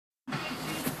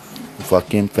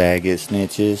fucking faggot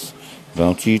snitches.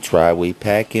 Don't you try, we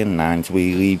packing nines,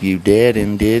 we leave you dead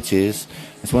in ditches.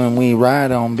 That's when we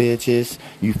ride on bitches,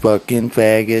 you fucking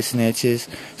faggot snitches.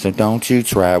 So don't you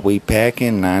try, we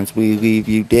packing nines, we leave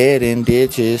you dead in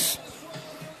ditches.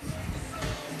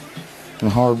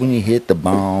 And hard when you hit the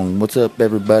bong. What's up,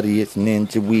 everybody? It's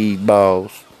Ninja Weed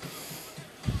Balls.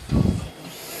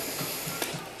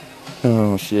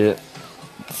 Oh shit.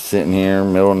 Sitting here,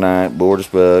 middle of the night, bored as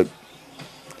fuck.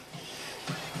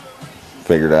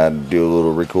 Figured I'd do a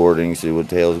little recording, see what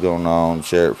the hell's going on,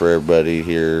 share it for everybody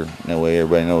here. That way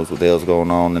everybody knows what the hell's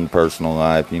going on in personal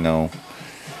life, you know.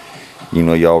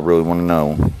 Y'all really want to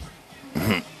know.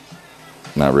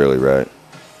 Not really, right?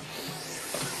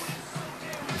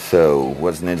 So,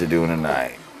 what's Ninja doing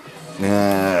tonight?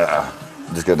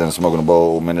 Just got done smoking a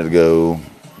bowl a minute ago.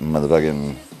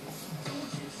 Fucking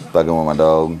with my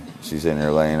dog. She's sitting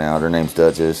here laying out. Her name's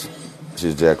Duchess.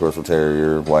 She's a Jack Russell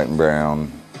Terrier, white and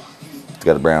brown. She's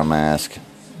got a brown mask.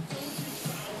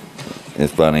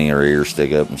 It's funny, her ears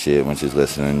stick up and shit when she's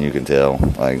listening. You can tell,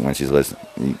 like, when she's listening,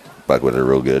 you fuck with her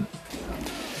real good.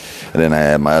 And then I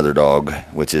have my other dog,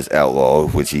 which is Outlaw,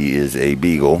 which he is a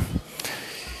beagle.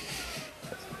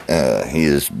 He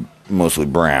is mostly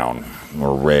brown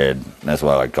or red. That's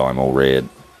why I like to call him Old Red.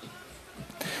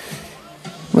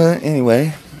 But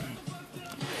anyway,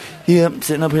 yep,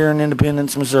 sitting up here in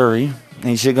Independence, Missouri.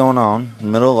 Ain't shit going on in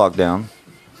the middle of lockdown.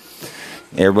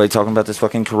 Everybody talking about this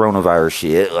fucking coronavirus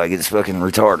shit like it's fucking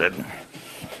retarded.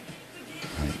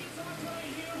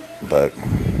 But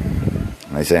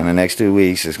they say in the next 2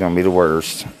 weeks it's gonna be the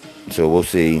worst. So we'll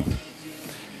see.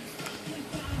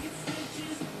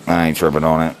 I ain't tripping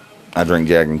on it. I drink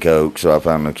Jack and Coke, so I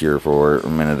found a cure for it a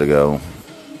minute ago.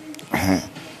 I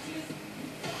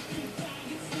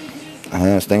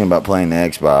was thinking about playing the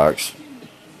Xbox.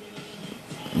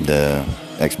 The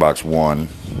Xbox One.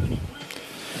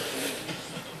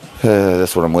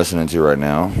 That's what I'm listening to right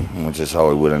now, which is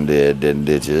Hollywood Undead, Dead in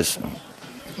Ditches.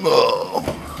 Oh,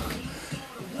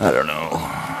 I don't know.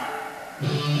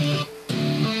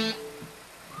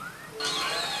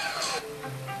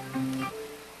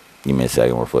 Give me a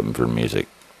second, we're flipping through the music.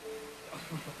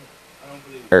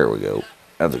 There we go.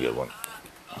 That's a good one.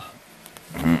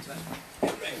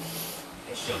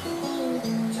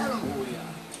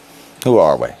 Who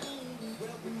are we?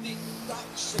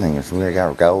 Fingers, we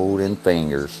got golden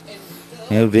fingers.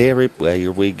 And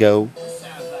everywhere we go.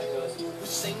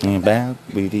 About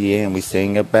BDM, we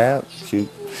sing about shoot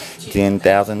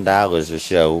 $10,000 a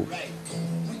show.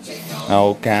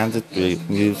 All kinds of thrills,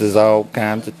 uses all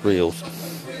kinds of thrills.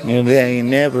 And they ain't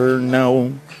never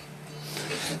know.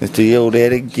 The thrill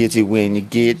that it gets you when you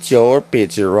get your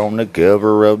picture on the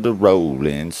cover of the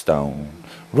Rolling Stone.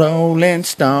 Rolling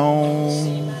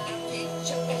Stone.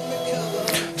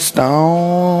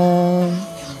 Stone.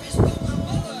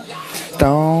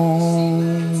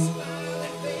 Stone.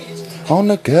 On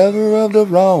the cover of the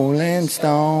Rolling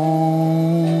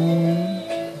Stone.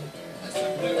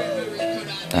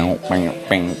 Bam, bam,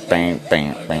 bam,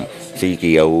 bam, bam.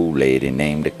 Cheeky old lady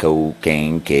named the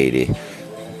Cocaine Katie.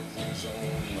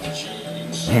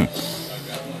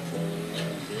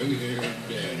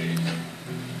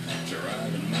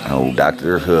 Oh,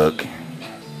 Dr. Hook.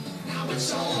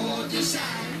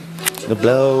 To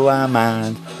blow our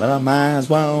minds, but our minds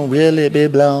won't really be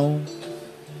blown.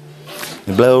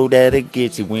 The blow that it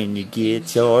gets you when you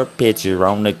get your picture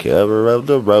on the cover of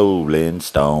the Rolling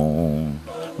Stone.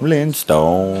 Rolling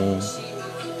Stone.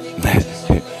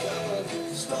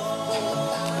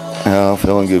 Oh,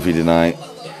 feeling goofy tonight.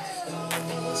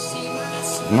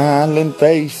 Smiling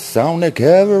face on the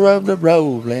cover of the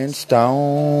Rolling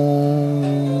Stone.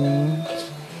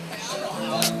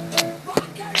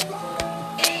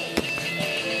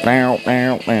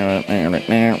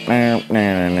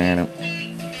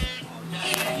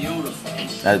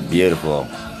 That's beautiful.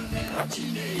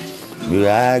 We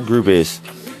are groupies.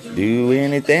 Do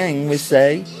anything we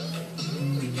say.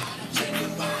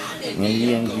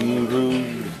 Indian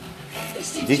guru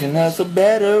teaching us a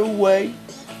better way.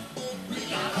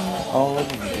 All of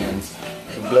the things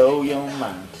to blow your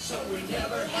mind.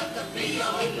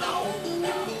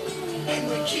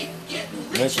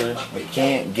 Listen, we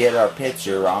can't get our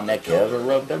picture on the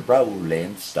cover of the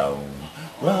Rolling Stone.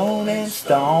 Rolling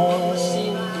Stone.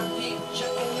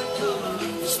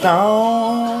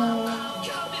 Stone.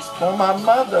 For my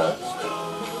mother.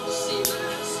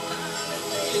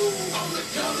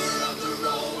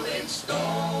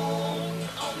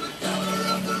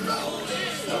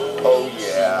 Oh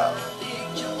yeah.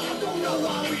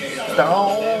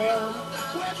 Stone.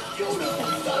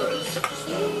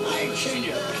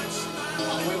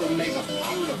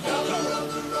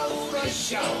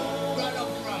 show. Right up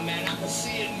front, man. I can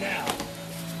see it now.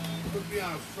 Look me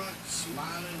out front,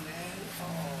 smiling,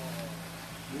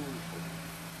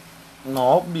 man.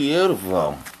 No,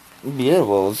 beautiful.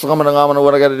 Beautiful. So I'm gonna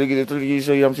what I gotta do to get it through to you.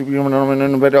 So I'm superhuman. I'm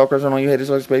in the bed, all crushing on you. Haters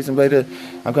like space invader.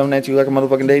 I'm coming at you like a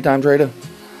motherfucking daytime trader.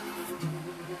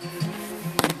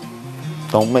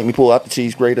 Don't make me pull out the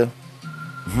cheese grater.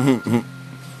 You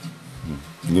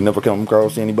never come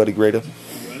across anybody greater.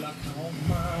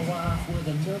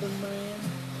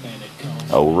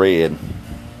 Oh, Red.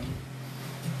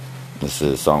 This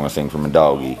is a song I sing from a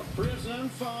doggy.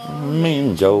 I'm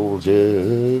in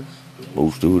Georgia.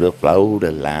 Moves to the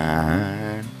Florida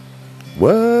line.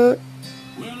 What?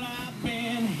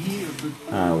 Alright, we're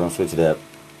gonna switch it up.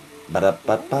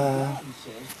 Ba-da-ba-ba.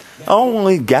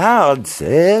 Only God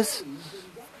says.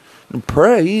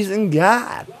 Praising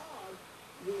God.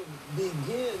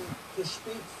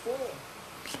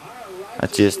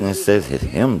 Righteousness says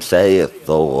him saith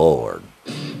the Lord.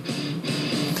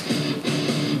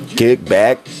 Kick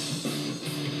back.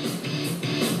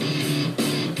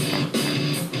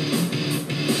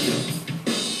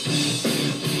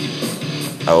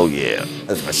 Oh yeah,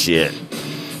 that's my shit.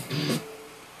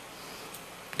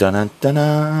 Dun dun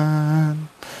dun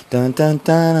dun dun dun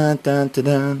dun dun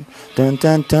dun dun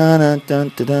dun dun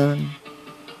dun dun.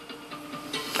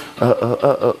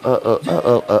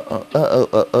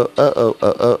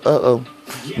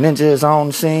 Ninjas on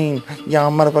the scene.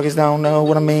 Y'all motherfuckers don't know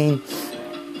what I mean.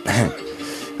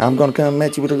 I'm gonna come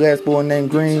at you with a last boy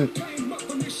named Green.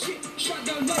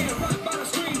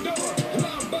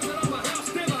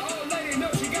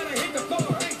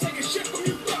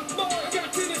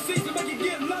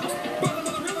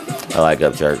 I like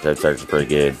Upchurch. Upchurch is pretty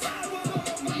good.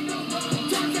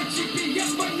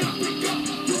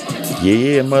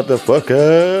 Yeah,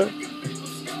 motherfucker.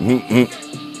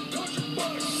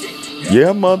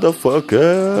 Yeah,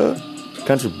 motherfucker.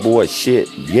 Country boy shit.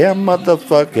 Yeah,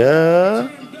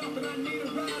 motherfucker.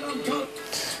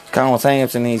 Colin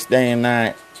Sampson each day and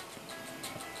night.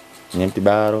 Empty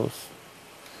bottles.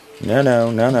 No,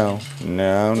 no, no, no.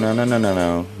 No, no, no, no, no,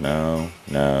 no. No,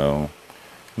 no.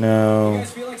 No.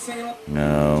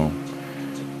 No.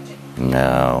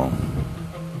 No.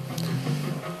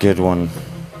 Good one.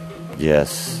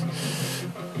 Yes.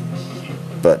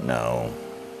 But no.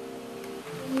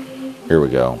 Here we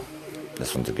go.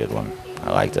 This one's a good one.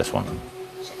 I like this one.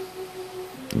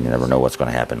 You never know what's going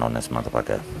to happen on this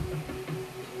motherfucker.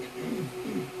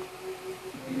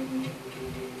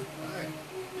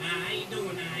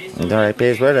 Alright,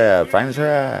 Piz, what up? Find us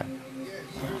right.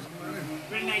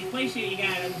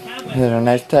 Here's a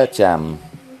nice touch, Let's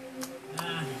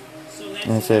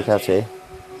see what I see. Yeah,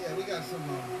 we got some,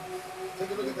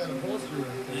 take a look at that upholstery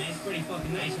right there. It's pretty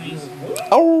fucking nice, man.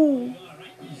 Oh! I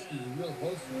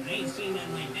ain't seen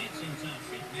nothing like that since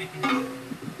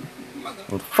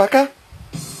Motherfucker?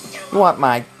 You want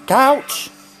my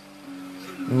couch?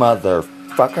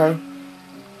 Motherfucker.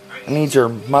 I need your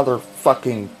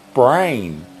motherfucking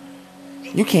brain.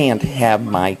 You can't have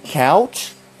my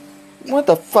couch. What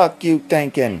the fuck you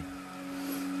thinking?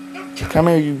 Come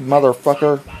here, you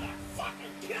motherfucker.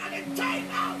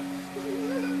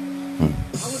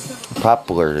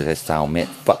 Popular, that's how I meant.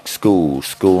 Fuck school.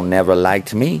 School never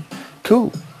liked me.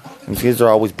 Cool. These kids are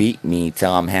always beat me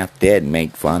till I'm half dead.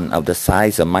 Make fun of the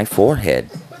size of my forehead.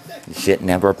 Shit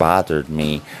never bothered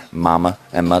me. Mama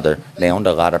and mother, they owned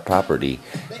a lot of property.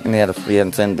 And they had a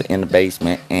fence in the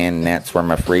basement. And that's where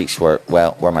my freaks were,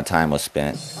 well, where my time was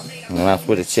spent. And I was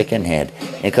with a chicken head.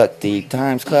 It cut 3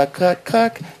 times, cluck, cluck,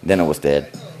 cluck. Then it was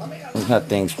dead.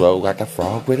 Things roll like a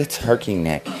frog with a turkey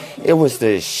neck. It was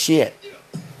the shit.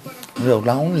 Real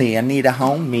lonely, I need a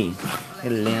homie.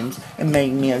 It limbs and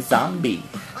made me a zombie.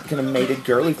 Could have made a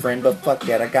girly friend, but fuck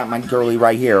that, I got my girly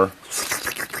right here.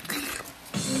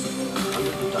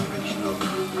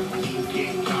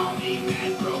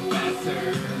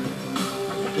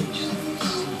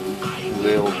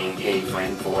 Little gay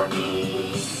friend for me.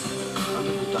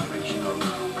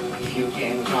 You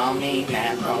can call me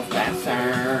that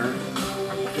professor.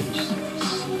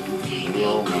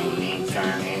 We'll meet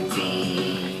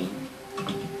eternity.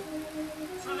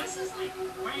 So this is like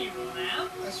where you live?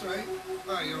 That's right.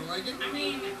 Why, you don't like it? I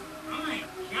mean, oh my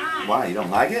god. Why, you don't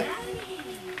like it?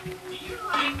 Do you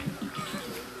like...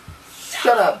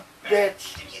 Shut up,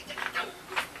 bitch.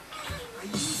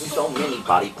 There's so many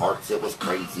body parts, it was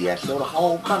crazy. I showed a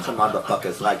whole bunch of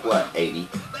motherfuckers, like what, 80?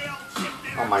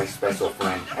 Oh, my special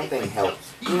friend. Anything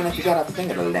helps. Even if you got a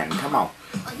finger to lend, come on.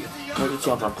 Little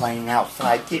children playing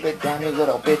outside. Keep it down, you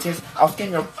little bitches. I'll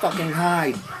skin your fucking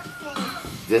hide.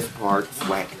 This part's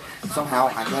whack.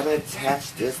 Somehow I gotta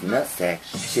attach this nutsack.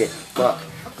 Shit, fuck.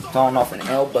 Falling off an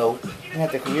elbow. I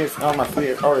got the careers on my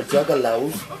fears are the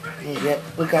juggalos. Yeah,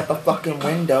 look out the fucking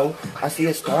window. I see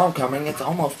a storm coming. It's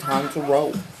almost time to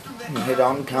roll. Hit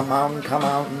on, come on, come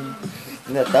on.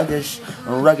 The thuggish,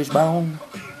 ruggish bone.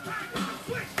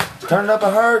 Turn it up,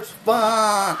 it hurts.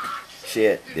 Fuck.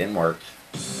 Shit, didn't work.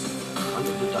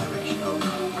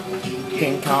 You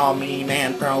can call me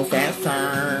man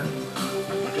professor.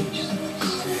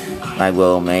 I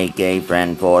will make a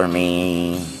friend for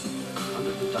me.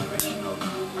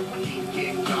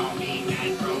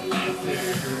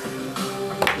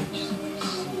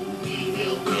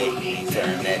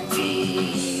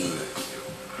 Eternity.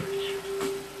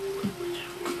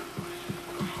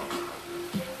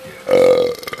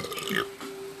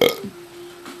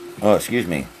 Oh, excuse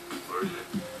me.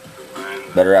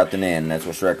 Better out than in. That's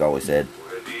what Shrek always said.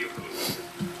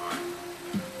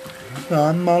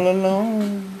 I'm all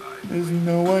alone. There's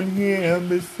no one here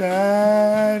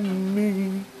beside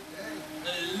me.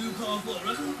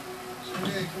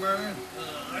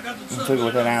 I took it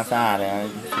with it outside.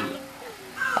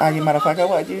 Oh, you motherfucker,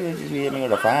 what? You just hit me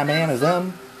with a frying pan or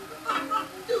something?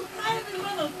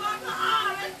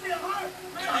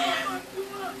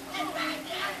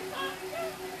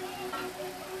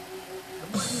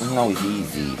 It's always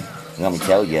easy. Let me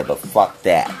tell you, but fuck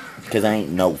that. Cause I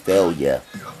ain't no failure.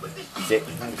 You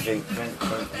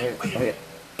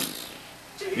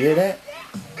hear that?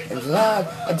 It's live.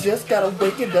 I just gotta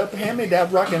wake it up, hand me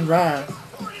that rock and rhyme.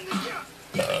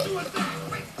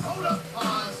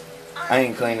 I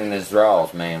ain't cleaning his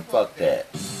drawers, man. Fuck that.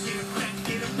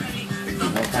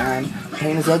 No time.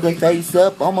 Paint his ugly face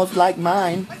up, almost like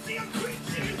mine.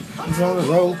 He's on the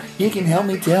road. He can help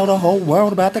me tell the whole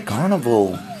world about the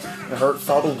carnival. It hurts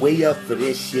all the way up for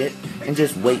this shit. And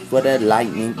just wait for that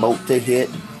lightning bolt to hit.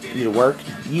 You to work,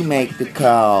 you make the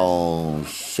call.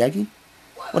 Shaggy?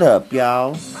 What up,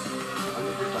 y'all?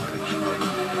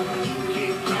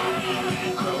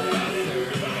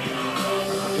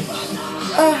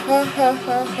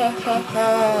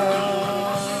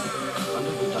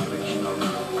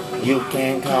 You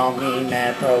can call me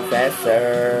Mad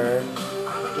Professor.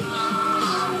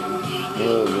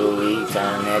 Blue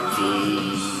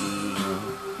eternity.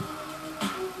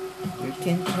 You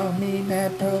can call me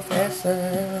Mad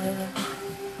Professor.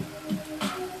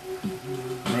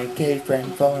 Make a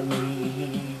friend for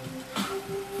me.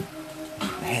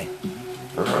 Hey.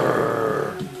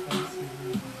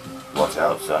 Watch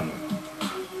out, son.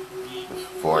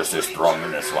 Force is strong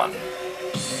in this one.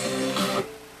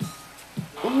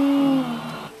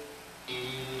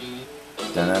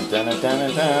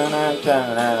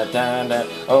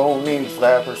 Oh, me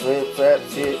slapper, slip, slap,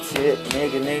 shit,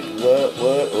 nigga,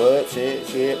 what,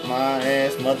 shit, my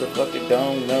ass, motherfucker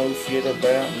don't know shit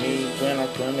about me when I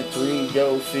come through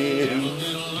your city.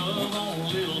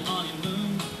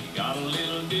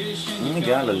 We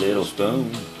got a little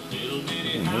spoon,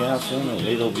 yeah, I've seen a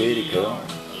little bitty car,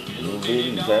 a little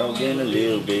bitty dog in a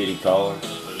little bitty car.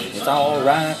 It's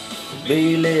alright,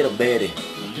 be little bitty.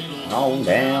 On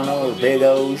down on the big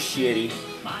old shitty.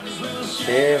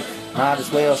 There, might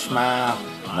as well smile.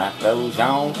 Life goes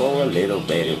on for a little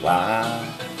bitty while.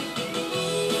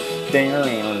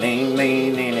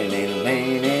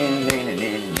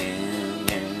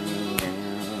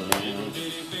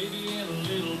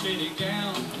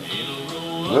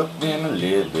 Look in a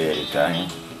little bitty town.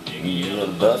 You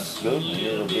little bus, good,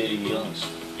 little bitty young.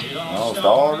 All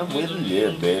started with a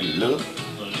little bitty look.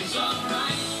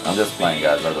 I'm just playing,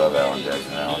 guys. I love Alan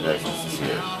Jackson. Alan Jackson's the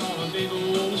shit. I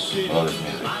love his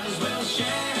music.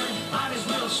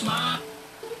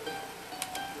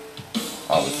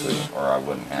 Obviously, or I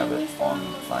wouldn't have it on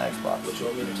my Xbox. What you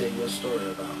want me to tell you a story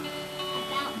about?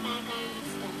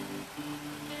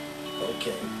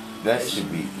 Okay. That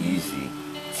should be easy.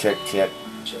 Check. Check.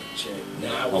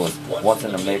 I was once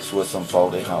in the mix with some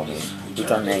 40 homies who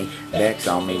turned their backs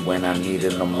on me when I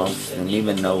needed them most. And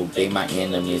even though they my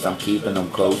enemies, I'm keeping them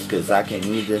close, cause I can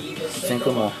either sink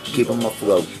them or keep them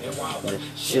afloat.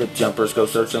 Ship jumpers go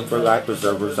searching for life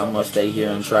preservers. I must stay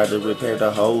here and try to repair the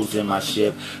holes in my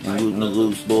ship and root the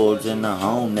loose boards in the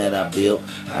home that I built.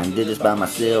 I did this by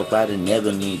myself, I didn't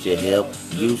ever need your help.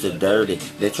 Use it dirty,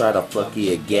 they try to fuck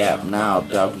you a gap. Now,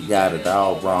 dog, you got it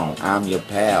all wrong. I'm your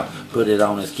pal. Put it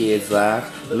on his kid's life,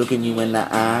 looking you in the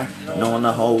eye, knowing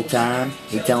the whole time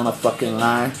he telling a fucking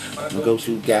lie. The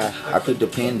go-to guy, I could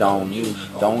depend on you.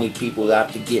 The only people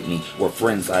out to get me were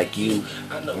friends like you.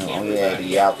 Only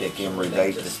the out that can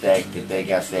relate to stack that they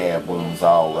got stab wounds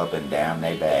all up and down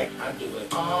their back. I do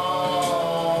it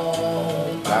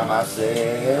all by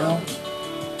myself.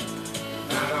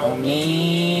 I don't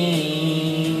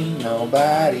need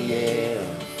nobody else.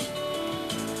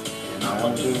 I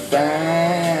won't do things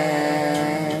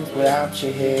without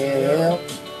your help.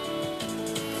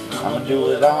 I'ma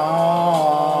do it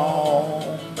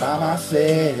all by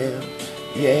myself.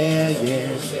 Yeah,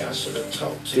 yeah. Say I should have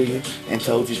talked To you and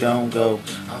told you don't go.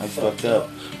 I fucked up,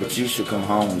 but you should come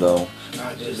home though.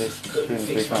 I Just just couldn't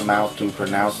fix my mouth to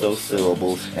pronounce those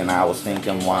syllables, and I was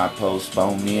thinking why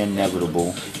postpone the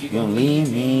inevitable. You don't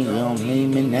leave me, you don't leave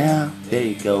me now. There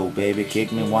you go, baby,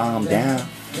 kick me while I'm down.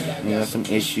 You got some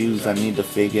issues I need to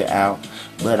figure out,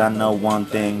 but I know one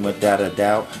thing without a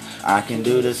doubt. I can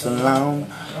do this alone,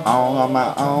 all on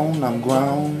my own, I'm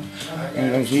grown.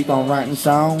 And I keep on writing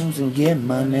songs and get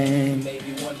money.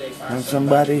 I'm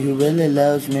somebody who really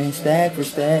loves me, stack for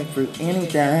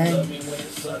anything.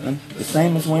 And the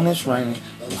same as when it's raining.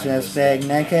 It's hashtag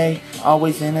naked,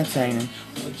 always entertaining.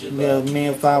 Love me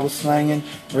if I was slanging,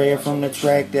 rare from the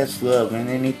track, that's love. And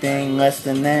anything less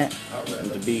than that,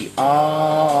 to be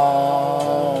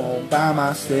all by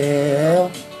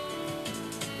myself.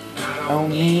 Don't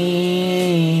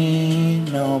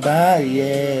need nobody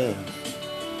else.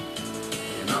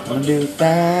 I'm gonna do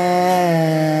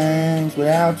things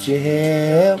without your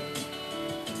help.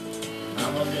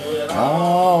 I'm gonna do it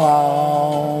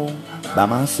All by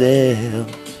myself.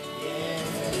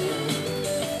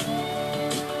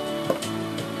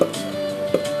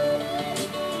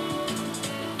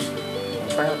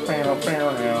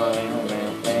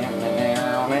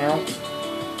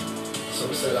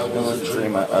 Some said I I was a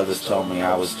dreamer, others told me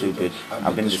I was stupid.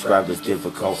 I've been described as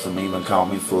difficult, some even call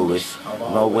me foolish. I've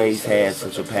always had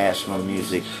such a passion for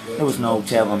music. There was no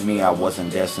telling me I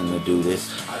wasn't destined to do this.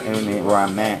 And where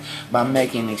I'm at, by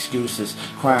making excuses,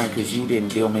 crying cause you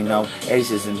didn't deal me no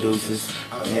aces and deuces.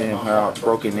 And her heart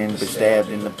broken and been stabbed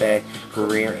in the back.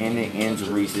 Career ending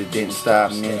injuries that didn't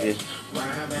stop ninjas.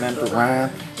 Meant to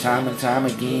rhyme, time and time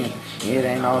again. It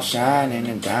ain't all shining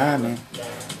and diamond.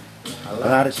 A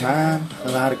lot of time,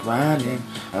 a lot of grinding,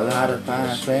 a lot of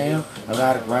fine fail, a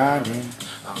lot of grinding.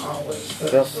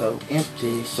 Felt so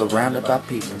empty, surrounded by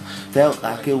people. Felt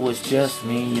like it was just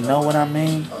me, you know what I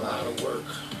mean?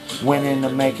 Went into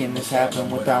making this happen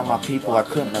without my people. I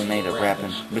couldn't have made it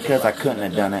rapping because I couldn't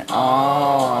have done it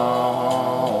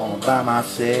all by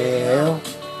myself.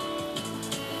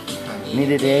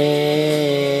 Needed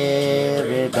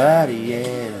everybody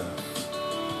else.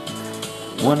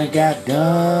 When I got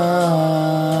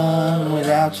done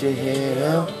without your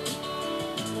help,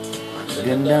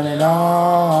 done it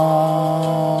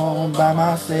all by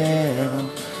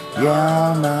myself.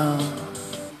 Yeah, I know.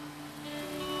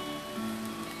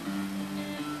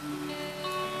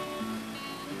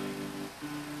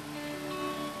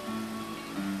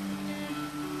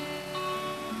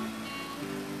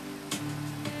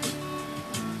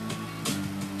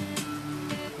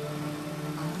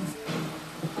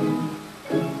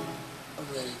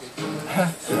 Ha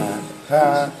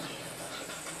ha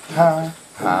ha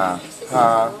ha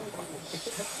ha.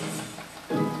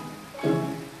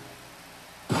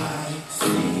 I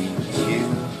see you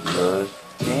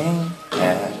looking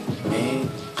at me,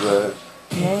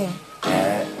 looking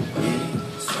at me,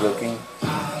 looking.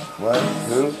 What?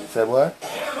 Who said what?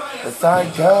 A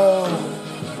psycho.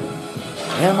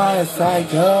 Am I a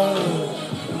psycho?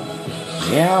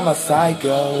 Yeah, I'm a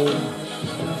psycho.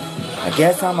 I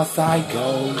guess I'm a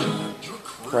psycho.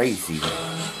 Crazy.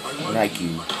 Like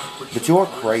you. But you're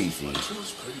crazy.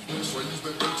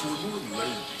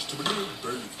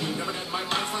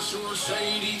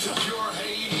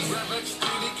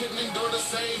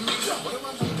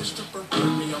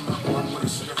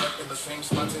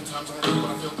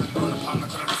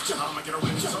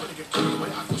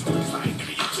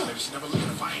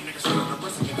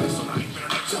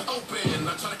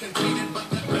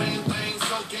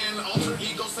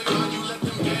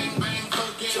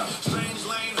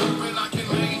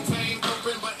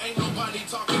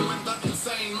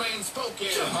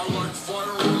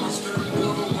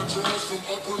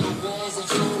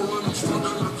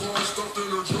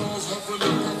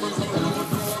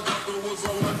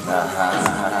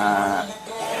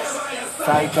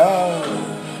 Psycho.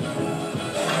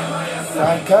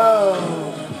 Psycho.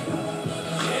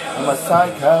 I'm a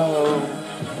psycho.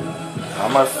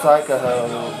 I'm a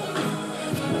psycho.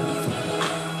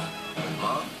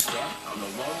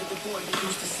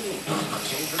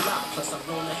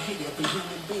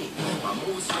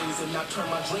 And I turn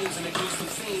my dreams into gruesome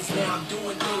scenes. Now I'm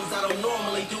doing things I don't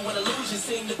normally do, and illusions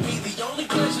seem to be the only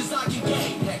pleasures I can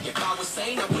gain. Heck, if I was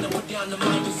sane, I would have put down the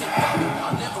mic and said,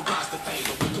 I'll never rise to fame.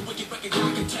 But with the wicked record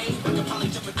I contain, I could probably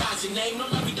jeopardize your name. No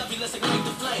lovey-dovey, let's ignite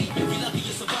the flame. If you're lucky,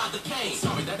 you survive the pain.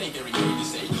 Sorry, that ain't very good to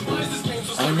say. Why is this game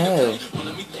so I know.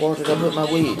 Where did I put my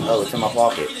weed? Oh, it's in my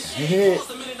pocket.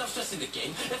 in the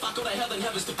game. If I go to hell, then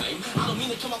heaven's to blame. I don't mean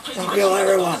to come up crazy. Don't kill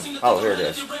everyone. Oh, here it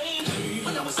is.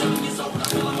 When I was 7 years old, I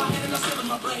fell on my head and I still in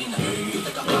my brain. You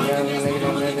think I'm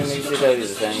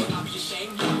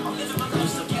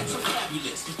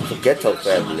so ghetto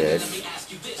fabulous.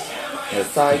 The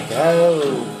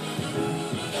psycho.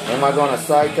 Am I gonna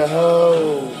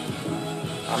psycho?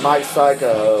 I might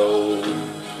psycho.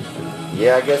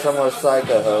 Yeah, I guess I'm gonna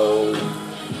psycho.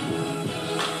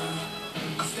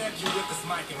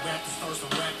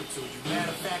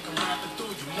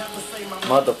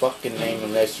 Motherfucking name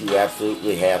unless you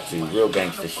absolutely have to. Real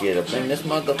gangster shit. Up in this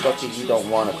motherfucker, you don't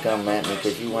want to come at me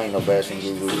because you ain't no fashion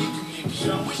guru.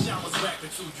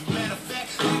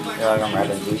 Yeah, I'm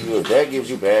rapping to you. If that gives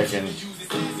you passion.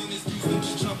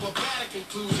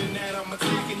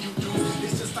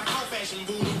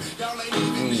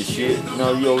 Shit.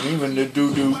 No, you don't even the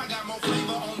doo-doo.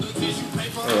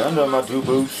 Hey, I'm done my two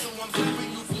boots.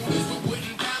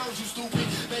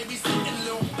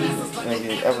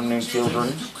 Ever new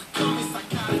children.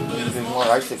 There's more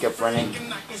ice that kept running.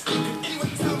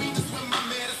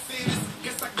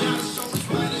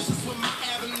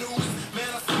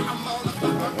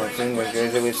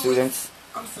 With students.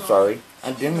 Sorry,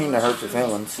 I didn't mean to hurt your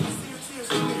feelings.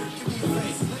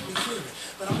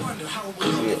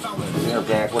 You're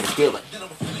back with a skillet.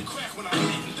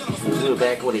 You're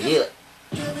back with a hillet.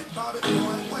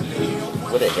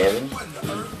 What a heaven.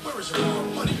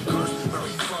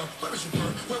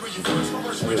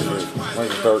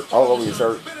 Where's your shirt? All over your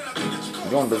shirt.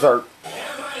 You're going berserk.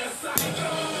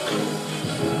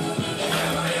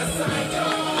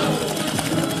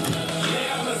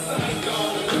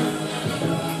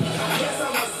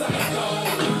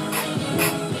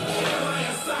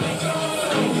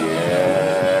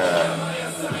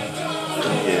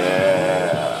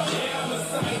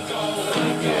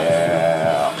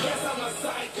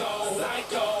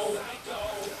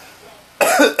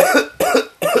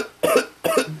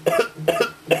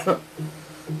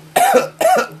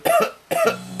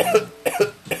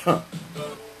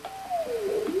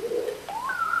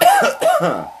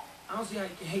 I don't see how you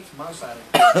can hate from outside of it.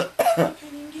 You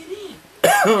can't even get in.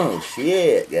 Oh,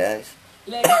 shit, guys.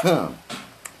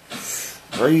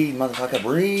 Breathe, motherfucker,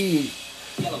 breathe.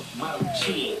 Yellow model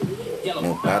chin.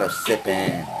 No bottle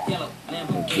sipping.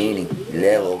 Bikini,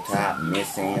 level top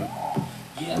missing.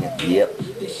 Yep.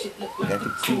 Got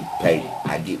the toothpaste.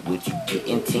 I get what you get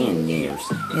in 10 years.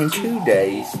 In 2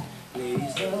 days.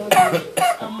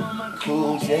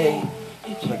 Cool J.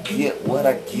 If I get what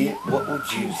I get, what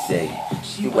would you say?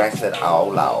 You wax it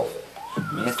all off.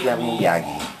 Mr.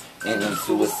 Miyagi. In them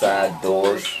suicide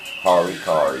doors. Hari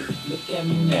Kari. Look at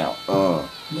me now.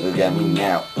 Look at me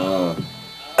now. I'm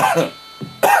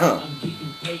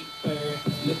getting paper.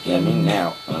 Look at me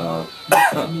now. Look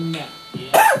at me now.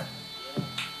 Yeah.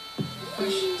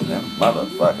 That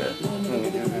motherfucker.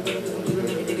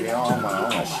 Oh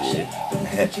my shit.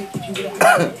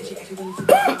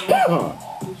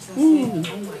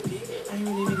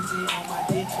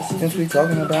 Since we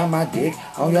talking about my dick,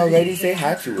 all y'all ladies say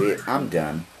hi to it. I'm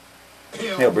done.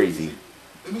 Hell breezy.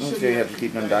 I'm sure you have to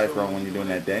keep them dice wrong when you're doing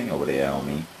that thing over there on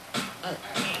me.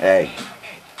 Hey.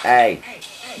 Hey.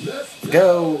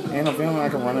 Go. And I'm feeling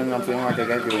like I'm running. I'm feeling like I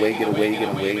gotta get away.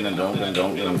 And I don't. And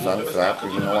I'm stop.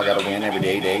 You know I gotta win every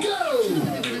day. You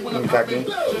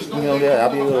know that.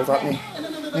 I'll be a little cocky.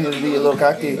 You need to be a little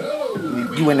cocky.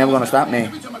 You ain't never gonna stop me.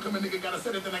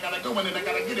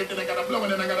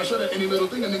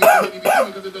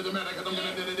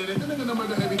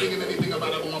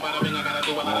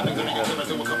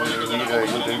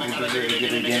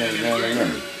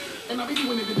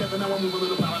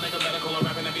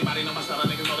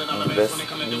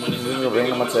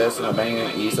 Banging on my chest and I'm banging in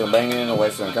the east and I'm banging in the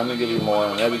west and I'm coming to give you more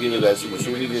and never give you less. You can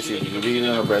shoot this shit, you can read it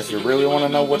in the press. You really want to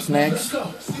know what's next?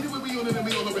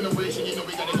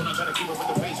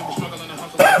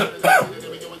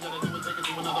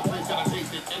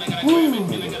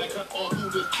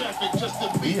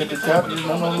 Be at the top, just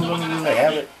no,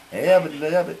 have it. Have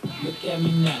it. Look at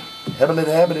me now. Have it. Look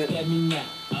at me now.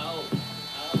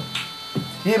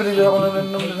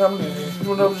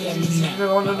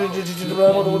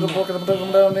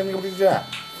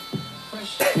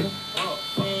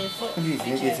 These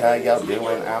niggas, how y'all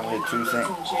doing? I'm the true saint.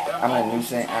 I'm a new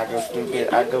saint. I go stupid.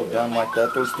 I go dumb like the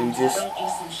three stooges.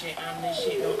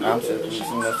 I'm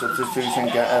substitution.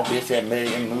 Got a bitch that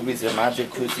made in movies. And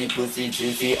magic pussy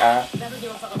juicy.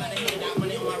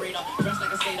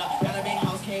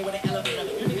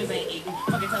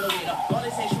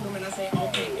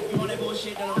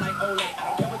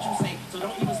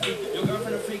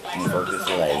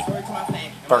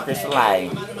 Burgers Lay.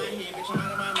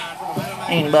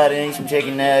 Anybody need some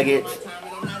chicken nuggets?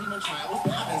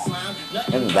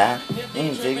 Everybody,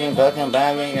 need chicken fucking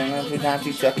pie. We ain't got 2 times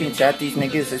 2 sucking shot. These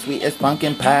niggas as sweet as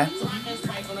pumpkin pie.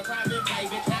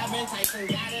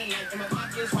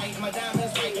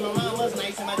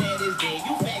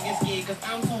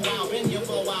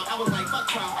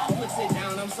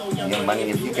 Young money,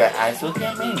 if you got eyes, look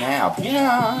at me now,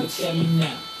 bitch.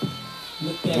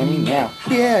 Look at me now,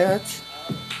 bitch.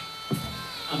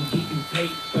 I'm getting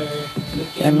paper.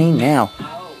 Look Let me now.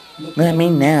 Let me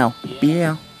now,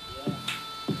 yeah.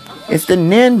 It's the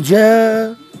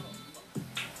Ninja.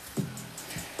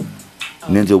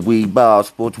 Ninja Weed Boss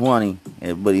 420.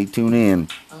 Everybody tune in.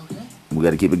 We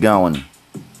gotta keep it going.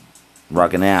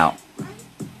 Rocking out.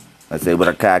 Let's say with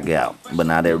a cock out. But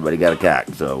not everybody got a cock.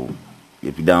 So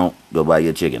if you don't, go buy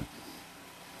your chicken.